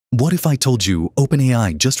What if I told you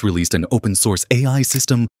OpenAI just released an open-source AI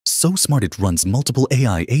system so smart it runs multiple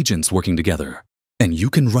AI agents working together, and you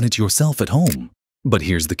can run it yourself at home? But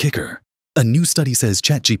here's the kicker. A new study says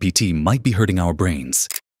ChatGPT might be hurting our brains.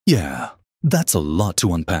 Yeah, that's a lot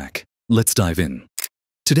to unpack. Let's dive in.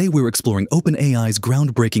 Today we're exploring OpenAI's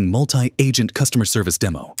groundbreaking multi-agent customer service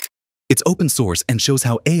demo. It's open source and shows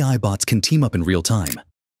how AI bots can team up in real time.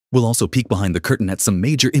 We'll also peek behind the curtain at some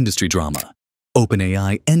major industry drama.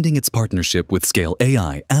 OpenAI ending its partnership with Scale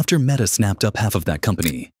AI after Meta snapped up half of that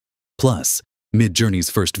company. Plus, Midjourney's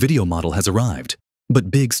first video model has arrived, but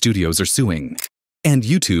big studios are suing. And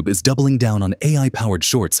YouTube is doubling down on AI-powered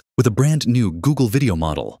shorts with a brand new Google video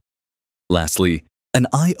model. Lastly, an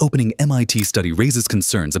eye-opening MIT study raises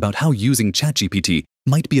concerns about how using ChatGPT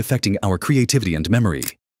might be affecting our creativity and memory.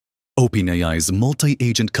 OpenAI's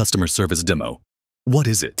multi-agent customer service demo. What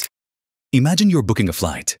is it? Imagine you're booking a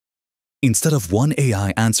flight. Instead of one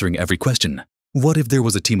AI answering every question, what if there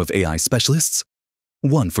was a team of AI specialists?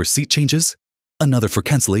 One for seat changes, another for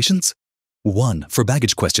cancellations, one for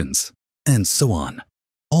baggage questions, and so on,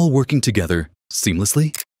 all working together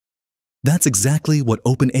seamlessly? That's exactly what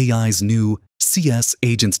OpenAI's new CS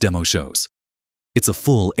Agents demo shows. It's a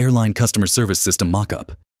full airline customer service system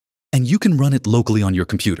mockup, and you can run it locally on your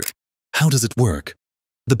computer. How does it work?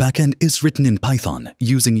 The backend is written in Python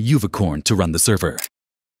using Unicorn to run the server.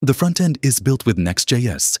 The frontend is built with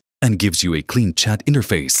Next.js and gives you a clean chat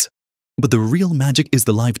interface. But the real magic is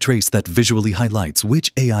the live trace that visually highlights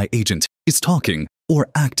which AI agent is talking or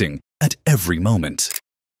acting at every moment.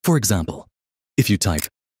 For example, if you type,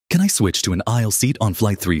 "Can I switch to an aisle seat on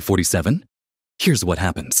flight 347? Here's what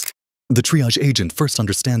happens. The triage agent first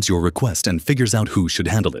understands your request and figures out who should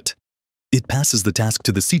handle it. It passes the task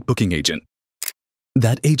to the seat booking agent.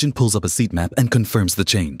 That agent pulls up a seat map and confirms the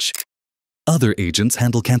change. Other agents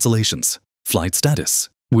handle cancellations, flight status,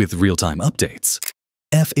 with real-time updates,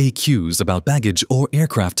 FAQs about baggage or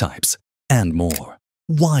aircraft types, and more.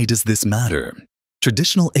 Why does this matter?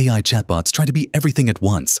 Traditional AI chatbots try to be everything at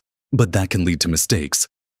once, but that can lead to mistakes,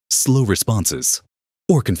 slow responses,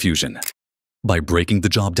 or confusion. By breaking the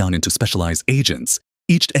job down into specialized agents,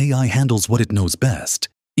 each AI handles what it knows best,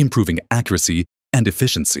 improving accuracy and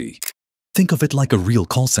efficiency. Think of it like a real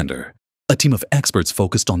call center, a team of experts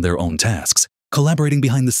focused on their own tasks, collaborating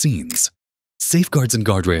behind the scenes. Safeguards and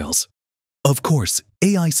guardrails. Of course,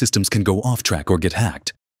 AI systems can go off track or get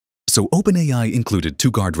hacked. So OpenAI included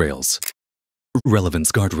 2 guardrails.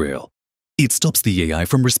 Relevance guardrail. It stops the AI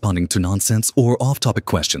from responding to nonsense or off-topic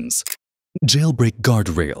questions. Jailbreak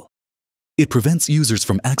guardrail. It prevents users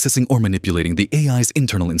from accessing or manipulating the AI's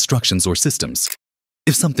internal instructions or systems.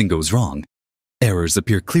 If something goes wrong, errors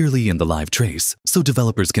appear clearly in the live trace, so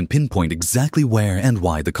developers can pinpoint exactly where and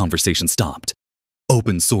why the conversation stopped.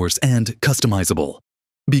 Open source and customizable.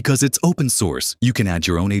 Because it's open source, you can add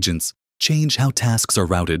your own agents, change how tasks are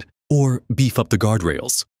routed, or beef up the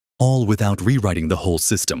guardrails, all without rewriting the whole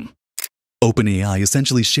system. OpenAI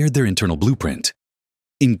essentially shared their internal blueprint,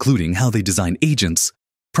 including how they design agents,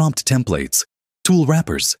 prompt templates, tool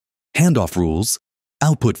wrappers, handoff rules,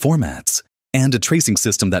 output formats, and a tracing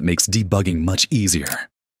system that makes debugging much easier.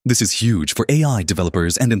 This is huge for AI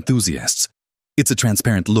developers and enthusiasts. It's a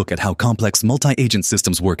transparent look at how complex multi-agent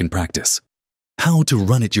systems work in practice. How to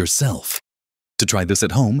run it yourself. To try this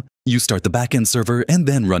at home, you start the backend server and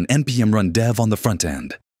then run npm run dev on the front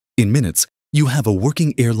end. In minutes, you have a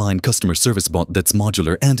working airline customer service bot that's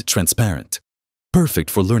modular and transparent. Perfect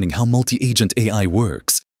for learning how multi-agent AI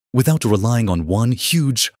works without relying on one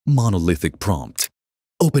huge, monolithic prompt.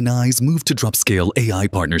 OpenAI's move to drop Scale AI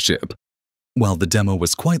partnership. While the demo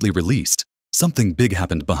was quietly released, something big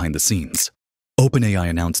happened behind the scenes. OpenAI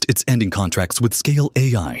announced it's ending contracts with Scale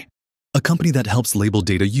AI, a company that helps label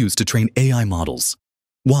data used to train AI models.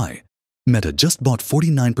 Why? Meta just bought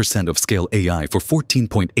 49% of Scale AI for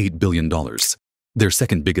 $14.8 billion, their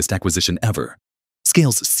second biggest acquisition ever.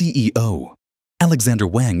 Scale's CEO, Alexander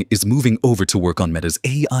Wang, is moving over to work on Meta's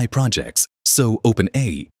AI projects, so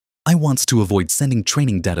OpenAI wants to avoid sending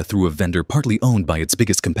training data through a vendor partly owned by its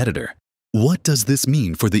biggest competitor. What does this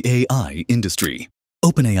mean for the AI industry?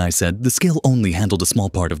 OpenAI said the Scale only handled a small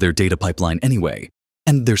part of their data pipeline anyway,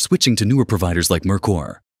 and they're switching to newer providers like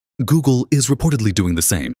Mercor. Google is reportedly doing the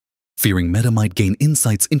same, fearing Meta might gain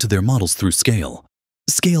insights into their models through Scale.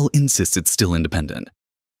 Scale insists it's still independent.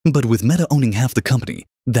 But with Meta owning half the company,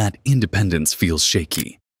 that independence feels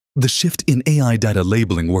shaky. The shift in AI data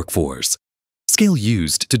labeling workforce. Scale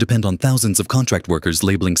used to depend on thousands of contract workers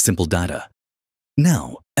labeling simple data.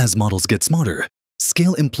 Now, as models get smarter,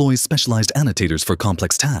 Scale employs specialized annotators for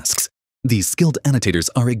complex tasks. These skilled annotators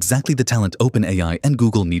are exactly the talent OpenAI and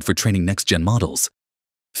Google need for training next-gen models.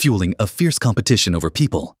 fueling a fierce competition over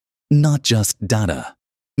people, not just data.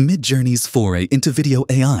 Midjourney's foray into video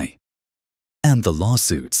AI. And the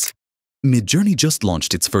lawsuits. Midjourney just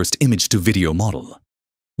launched its first image-to-video model.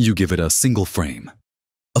 You give it a single frame,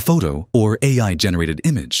 a photo or AI-generated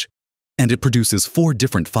image, and it produces 4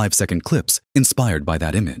 different 5-second clips inspired by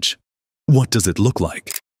that image. What does it look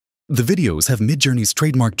like? The videos have Midjourney's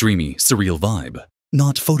trademark dreamy, surreal vibe.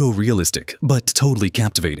 Not photorealistic, but totally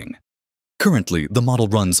captivating. Currently, the model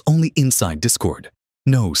runs only inside Discord.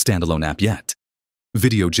 No standalone app yet.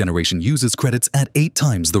 Video generation uses credits at 8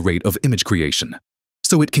 times the rate of image creation,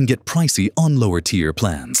 so it can get pricey on lower-tier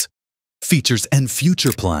plans. Features and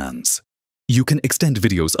future plans. You can extend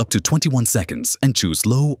videos up to 21 seconds and choose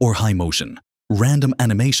low or high motion, random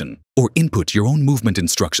animation, or input your own movement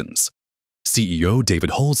instructions. CEO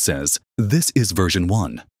David Hall says this is version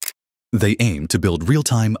 1. They aim to build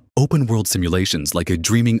real-time, open-world simulations like a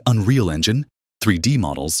dreaming Unreal Engine, 3D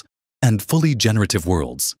models, and fully generative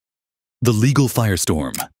worlds. The legal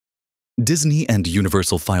firestorm. Disney and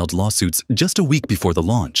Universal filed lawsuits just a week before the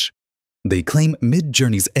launch. They claim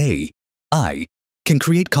Midjourney's AI can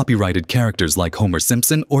create copyrighted characters like Homer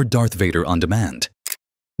Simpson or Darth Vader on demand.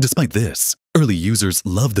 Despite this, early users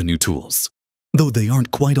love the new tools, though they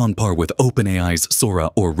aren't quite on par with OpenAI's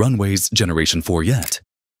Sora or Runway's Generation 4 yet.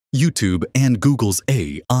 YouTube and Google's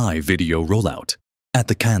AI video rollout. At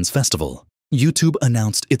the Cannes Festival, YouTube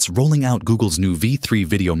announced it's rolling out Google's new V3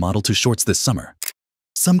 video model to Shorts this summer.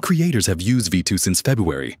 Some creators have used V2 since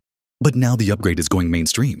February, but now the upgrade is going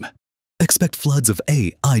mainstream. Expect floods of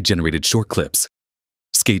AI-generated short clips,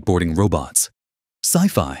 skateboarding robots,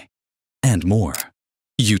 sci-fi, and more.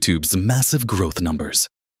 YouTube's massive growth numbers.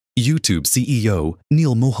 YouTube CEO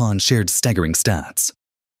Neil Mohan shared staggering stats.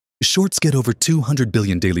 Shorts get over 200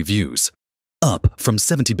 billion daily views, up from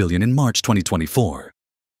 70 billion in March 2024.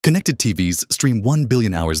 Connected TVs stream 1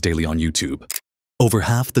 billion hours daily on YouTube. Over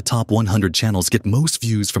half the top 100 channels get most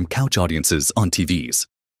views from couch audiences on TVs.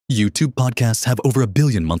 YouTube podcasts have over 1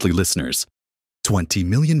 billion monthly listeners. 20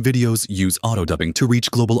 million videos use auto-dubbing to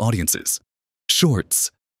reach global audiences.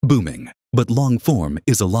 Shorts, booming, but long form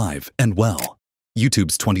is alive and well.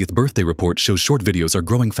 YouTube's 20th birthday report shows short videos are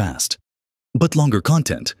growing fast. But longer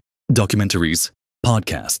content, documentaries,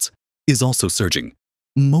 podcasts, is also surging,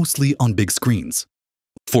 mostly on big screens.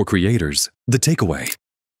 For creators, the takeaway: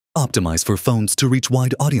 optimize for phones to reach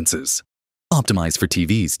wide audiences. Optimize for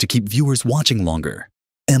TVs to keep viewers watching longer.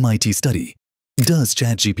 MIT study: does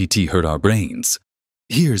ChatGPT hurt our brains?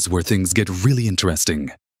 Here's where things get really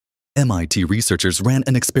interesting. MIT researchers ran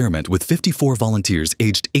an experiment with 54 volunteers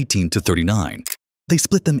aged 18 to 39. They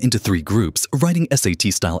split them into 3 groups, writing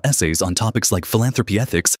SAT-style essays on topics like philanthropy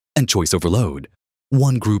ethics and choice overload.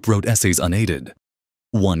 1 group wrote essays unaided.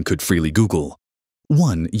 1 could freely Google.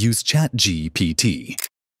 1 used ChatGPT.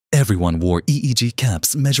 Everyone wore EEG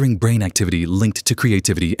caps measuring brain activity linked to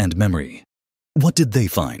creativity and memory. What did they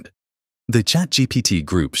find? The ChatGPT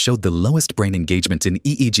group showed the lowest brain engagement in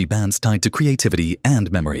EEG bands tied to creativity and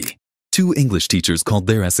memory. 2 English teachers called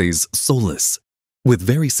their essays soulless, with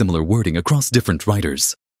very similar wording across different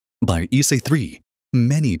writers. By Essay 3,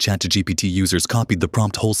 many ChatGPT users copied the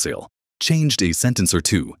prompt wholesale, changed a sentence or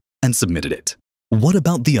 2, and submitted it. What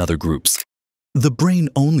about the other groups? The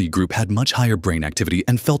brain-only group had much higher brain activity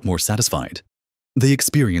and felt more satisfied. They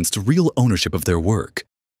experienced real ownership of their work.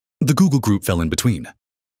 The Google group fell in between.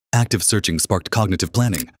 Active searching sparked cognitive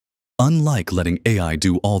planning, unlike letting AI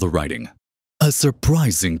do all the writing. A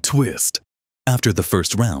surprising twist. After the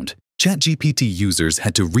first round, ChatGPT users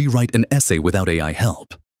had to rewrite an essay without AI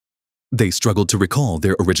help. They struggled to recall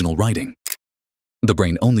their original writing. The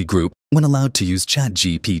brain-only group, when allowed to use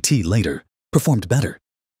ChatGPT later, performed better.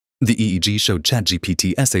 The EEG showed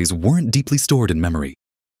ChatGPT essays weren't deeply stored in memory.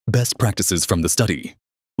 Best practices from the study.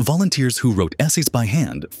 Volunteers who wrote essays by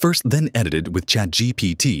hand, first then edited with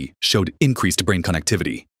ChatGPT, showed increased brain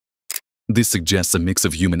connectivity. This suggests a mix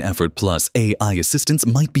of human effort plus AI assistance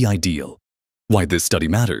might be ideal. Why this study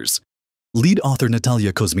matters. Lead author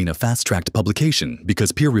Natalia Kozmina fast-tracked publication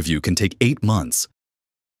because peer review can take 8 months.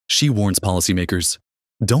 She warns policymakers,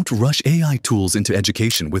 don't rush AI tools into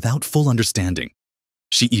education without full understanding.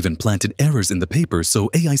 She even planted errors in the paper so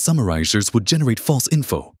AI summarizers would generate false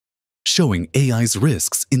info, showing AI's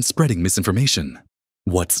risks in spreading misinformation.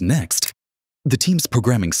 What's next? The team's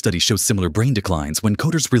programming study shows similar brain declines when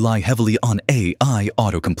coders rely heavily on AI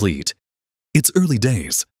autocomplete. It's early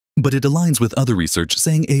days, but it aligns with other research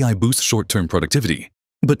saying AI boosts short-term productivity,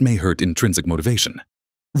 but may hurt intrinsic motivation.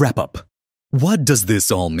 Wrap up. What does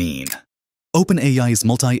this all mean? OpenAI's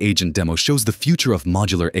multi-agent demo shows the future of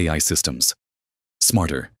modular AI systems.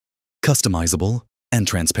 Smarter, customizable, and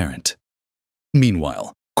transparent.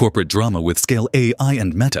 Meanwhile, Corporate drama with Scale AI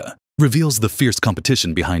and Meta reveals the fierce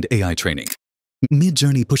competition behind AI training.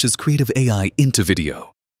 Midjourney pushes creative AI into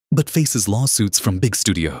video, but faces lawsuits from big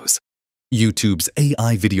studios. YouTube's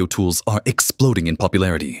AI video tools are exploding in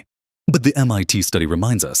popularity. But the MIT study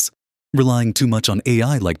reminds us, relying too much on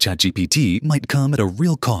AI like ChatGPT might come at a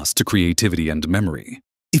real cost to creativity and memory.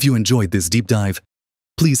 If you enjoyed this deep dive,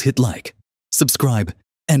 please hit like, subscribe,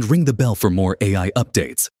 and ring the bell for more AI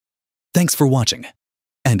updates. Thanks for watching,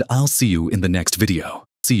 and I'll see you in the next video.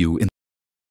 See you in